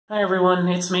Hi everyone,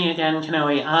 it's me again,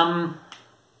 Kanoe.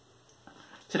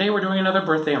 Today we're doing another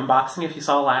birthday unboxing. If you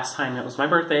saw last time, it was my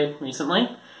birthday recently.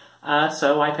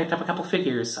 So I picked up a couple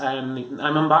figures. I'm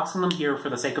unboxing them here for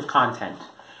the sake of content.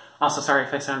 Also, sorry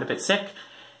if I sound a bit sick.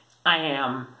 I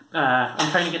am.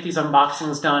 I'm trying to get these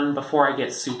unboxings done before I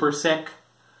get super sick.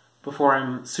 Before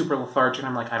I'm super lethargic,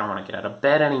 I'm like, I don't want to get out of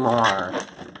bed anymore.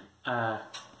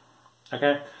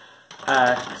 Okay?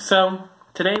 So,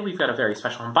 today we've got a very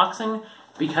special unboxing,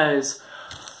 because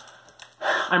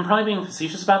I'm probably being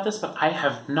facetious about this, but I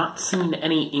have not seen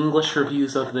any English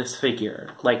reviews of this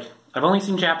figure. Like, I've only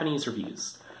seen Japanese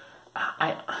reviews.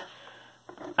 I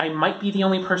might be the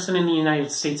only person in the United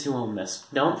States who owns this.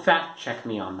 Don't fact check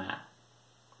me on that.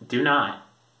 Do not,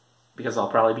 because I'll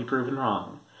probably be proven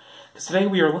wrong. Because today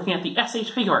we are looking at the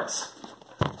SH Figuarts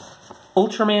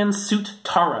Ultraman Suit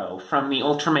Taro from the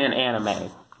Ultraman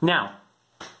anime. Now,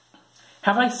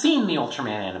 have I seen the Ultraman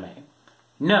anime?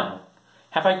 No.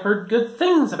 Have I heard good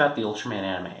things about the Ultraman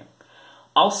anime?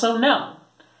 Also, no.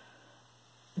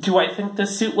 Do I think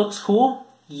this suit looks cool?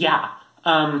 Yeah.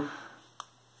 I'm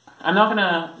not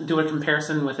gonna do a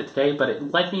comparison with it today, but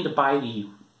it led me to buy the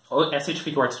SH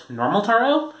Figuarts normal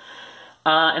Taro,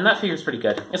 and that figure's pretty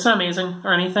good. It's not amazing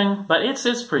or anything, but it's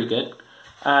pretty good.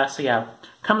 So yeah,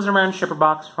 comes in a round shipper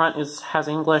box. Front has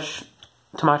English,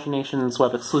 Tamashii Nations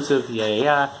web exclusive,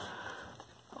 yeah.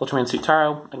 Ultraman Suit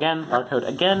Taro, again, barcode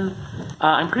again.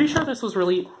 I'm pretty sure this was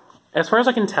really, as far as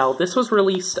I can tell, this was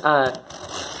released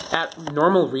at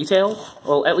normal retail.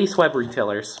 Well, at least web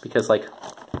retailers, because, like,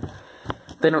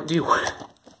 they don't do,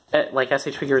 like,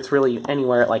 SH Figuarts really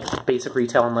anywhere at, like, basic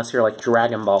retail unless you're, like,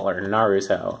 Dragon Ball or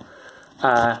Naruto.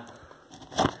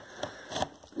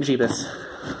 Jeebus.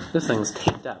 This thing's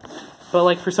taped up. But,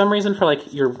 like, for some reason, for,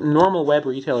 like, your normal web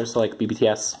retailers, so, like,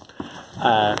 BBTS,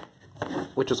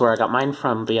 which is where I got mine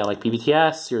from, but yeah, like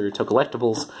BBTS, your To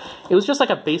Collectibles, it was just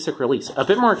like a basic release. A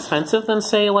bit more expensive than,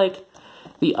 say, like,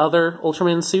 the other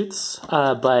Ultraman suits,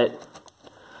 but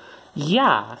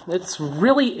yeah, it's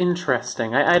really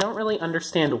interesting. I don't really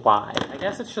understand why. I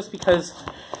guess it's just because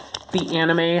the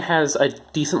anime has a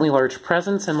decently large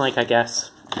presence, and, like, I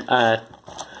guess,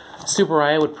 Super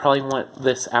Raya would probably want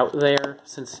this out there,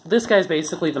 since this guy's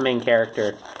basically the main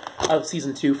character of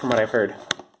Season 2, from what I've heard.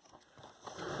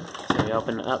 So we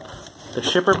open up the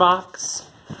shipper box.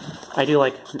 I do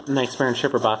like nice brand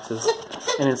shipper boxes.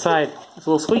 And inside, it's a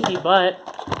little squeaky, but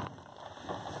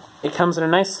it comes in a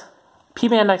nice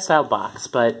P-Bandai style box,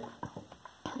 but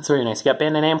it's very nice. You got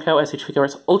Bandai Namco, SH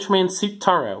Figuarts, Ultraman Suit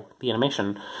Taro, the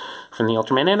animation from the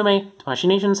Ultraman anime, Tamashii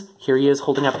Nations. Here he is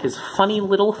holding up his funny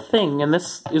little thing, and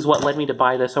this is what led me to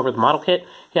buy this over the model kit.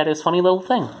 He had his funny little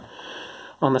thing.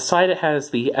 On the side, it has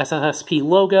the SSSP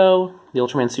logo, the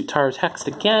Ultraman Suit Taro text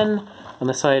again. On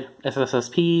the side,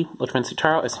 SSSP, Ultraman Suit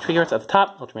Taro, SH Figuarts at the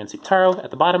top, Ultraman Suit Taro at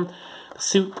the bottom. The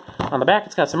suit on the back,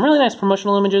 it's got some really nice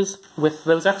promotional images with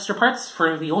those extra parts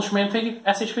for the Ultraman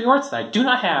SH Figuarts that I do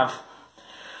not have.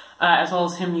 As well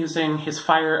as him using his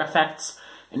fire effects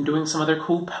and doing some other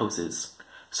cool poses.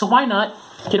 So why not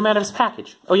get him out of his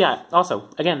package? Oh yeah, also,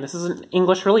 again, this is an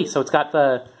English release, so it's got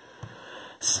the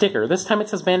sticker. This time it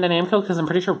says Bandai Namco, because I'm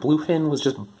pretty sure Bluefin was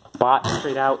just bought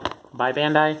straight out by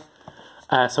Bandai.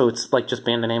 So it's like just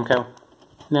Bandai Namco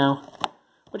now,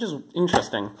 which is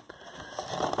interesting.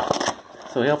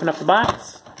 So we open up the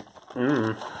box,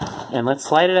 and let's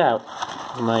slide it out.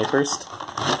 My first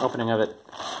opening of it.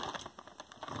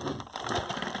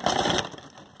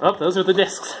 Oh, those are the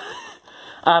discs.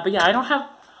 But yeah, I don't have...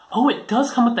 Oh, it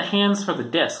does come with the hands for the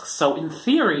discs, so in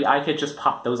theory, I could just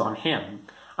pop those on him.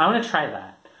 I want to try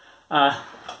that. But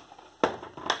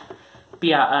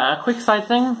yeah, a quick side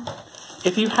thing.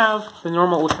 If you have the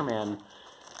normal Ultraman,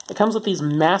 it comes with these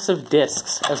massive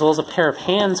discs, as well as a pair of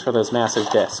hands for those massive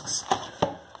discs.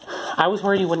 I was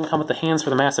worried he wouldn't come with the hands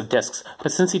for the massive discs,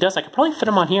 but since he does, I could probably fit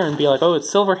him on here and be like, oh, it's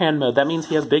silver hand mode, that means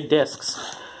he has big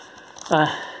discs.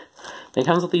 It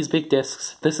comes with these big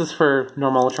discs. This is for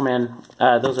normal Ultraman.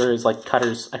 Those are his, like,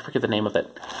 cutters. I forget the name of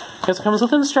it. It comes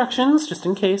with instructions, just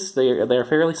in case. They're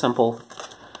fairly simple.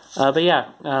 But yeah,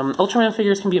 Ultraman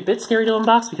figures can be a bit scary to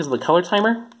unbox because of the color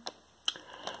timer.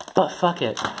 But fuck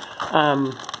it.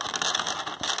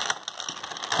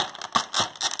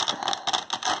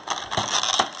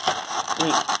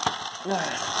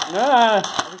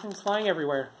 Everything's flying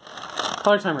everywhere.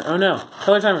 Color timer. Oh no.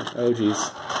 Color timer. Oh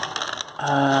jeez.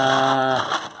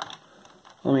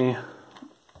 Let me...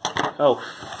 Oh,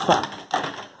 fuck.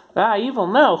 Ah, evil,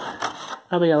 no!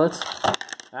 Oh, but yeah, let's...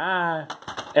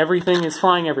 everything is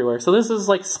flying everywhere. So this is,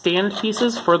 like, stand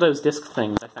pieces for those disc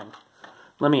things, I think.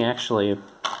 Let me actually...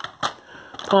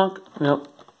 Plonk. Nope.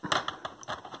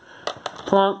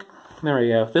 Plonk. There we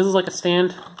go. This is like a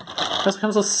stand. This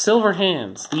comes with silver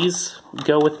hands. These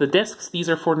go with the discs. These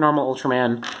are for normal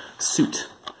Ultraman suit.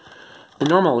 The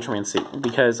normal Ultraman suit,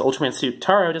 because Ultraman suit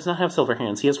Taro does not have silver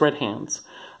hands. He has red hands.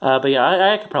 But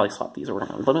yeah, I could probably swap these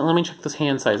around. Let me check those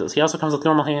hand sizes. He also comes with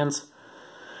normal hands.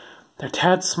 They're a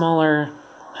tad smaller.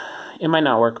 It might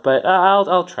not work, but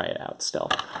I'll try it out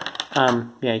still.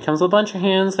 Yeah, he comes with a bunch of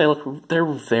hands. They're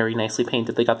very nicely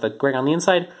painted. They got the gray on the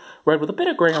inside, red with a bit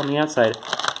of gray on the outside.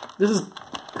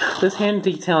 This hand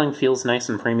detailing feels nice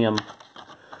and premium.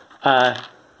 I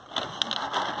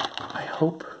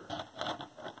hope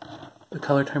the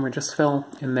color timer just fell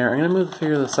in there. I'm gonna move the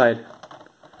figure to the side.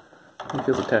 It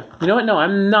feels like that. You know what? No,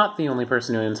 I'm not the only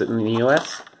person who owns it in the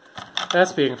US.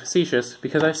 That's being facetious,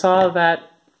 because I saw that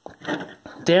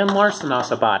Dan Larson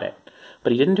also bought it,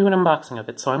 but he didn't do an unboxing of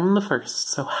it, so I'm the first,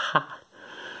 so ha.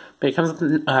 But it comes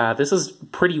with, this is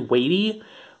pretty weighty,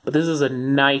 but this is a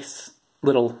nice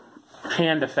little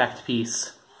hand effect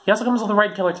piece. He also comes with a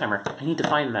red color timer. I need to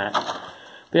find that.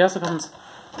 But he also comes,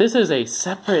 this is a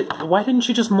separate, why didn't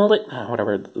you just mold it?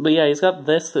 Whatever. But yeah, he's got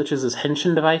this, which is his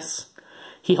henshin device.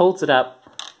 He holds it up.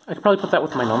 I could probably put that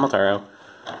with my normal Taro.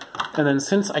 And then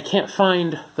since I can't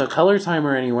find the color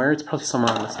timer anywhere, it's probably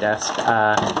somewhere on this desk.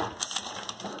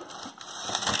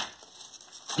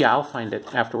 Yeah, I'll find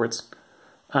it afterwards.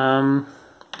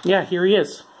 Yeah, here he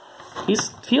is. He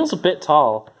feels a bit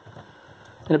tall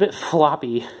and a bit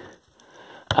floppy.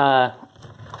 Yeah,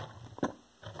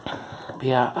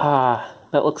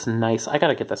 that looks nice. I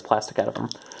gotta get this plastic out of him.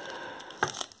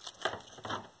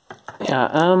 Yeah,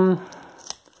 I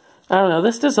don't know.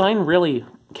 This design really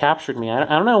captured me. I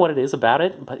don't know what it is about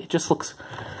it, but it just looks...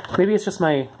 Maybe it's just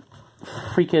my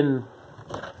freaking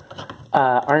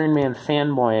Iron Man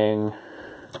fanboying.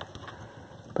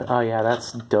 But oh yeah,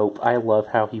 that's dope. I love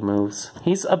how he moves.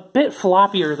 He's a bit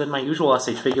floppier than my usual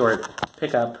SH Figuart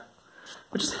pickup,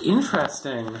 which is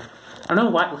interesting. I don't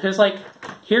know why, because like,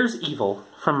 here's Evil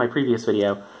from my previous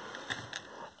video.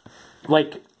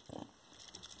 Like,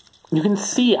 you can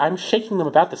see I'm shaking them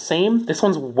about the same. This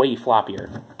one's way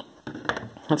floppier.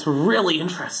 That's really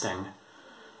interesting.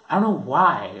 I don't know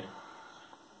why.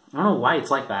 I don't know why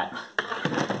it's like that.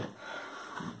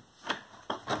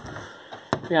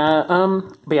 Yeah,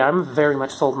 but yeah, I'm very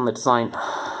much sold on the design.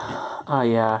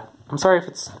 Yeah. I'm sorry if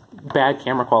it's bad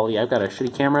camera quality. I've got a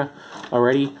shitty camera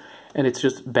already, and it's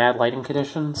just bad lighting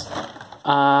conditions.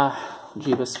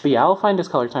 Jeebus. But yeah, I'll find his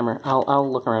color timer. I'll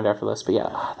look around after this, but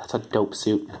yeah, that's a dope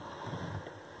suit.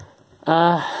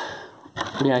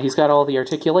 Yeah, he's got all the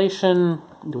articulation.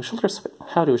 Do his shoulders...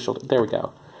 How do his shoulder... There we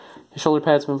go. His shoulder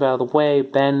pads move out of the way,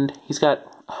 bend. He's got...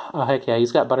 Oh, heck yeah,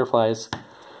 he's got butterflies.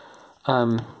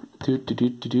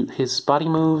 His body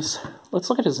moves. Let's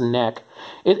look at his neck.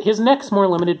 His neck's more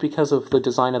limited because of the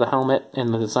design of the helmet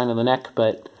and the design of the neck,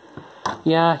 but...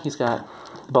 Yeah, he's got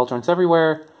ball joints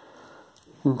everywhere.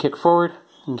 You can kick forward,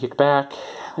 you can kick back,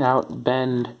 out,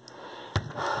 bend.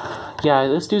 Yeah,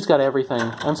 this dude's got everything.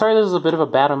 I'm sorry this is a bit of a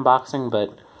bad unboxing,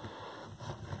 but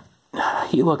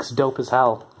he looks dope as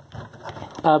hell.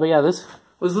 But yeah, this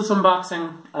was this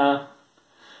unboxing.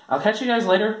 I'll catch you guys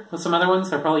later with some other ones.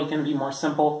 They're probably going to be more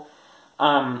simple.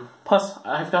 Plus,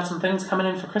 I've got some things coming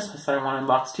in for Christmas that I want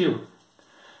to unbox too.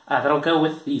 That'll go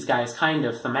with these guys, kind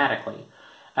of, thematically.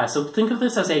 So think of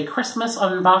this as a Christmas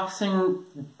unboxing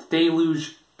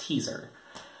deluge teaser.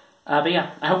 But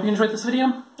yeah, I hope you enjoyed this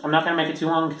video. I'm not going to make it too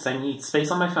long because I need space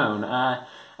on my phone.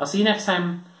 I'll see you next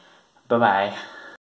time. Bye-bye.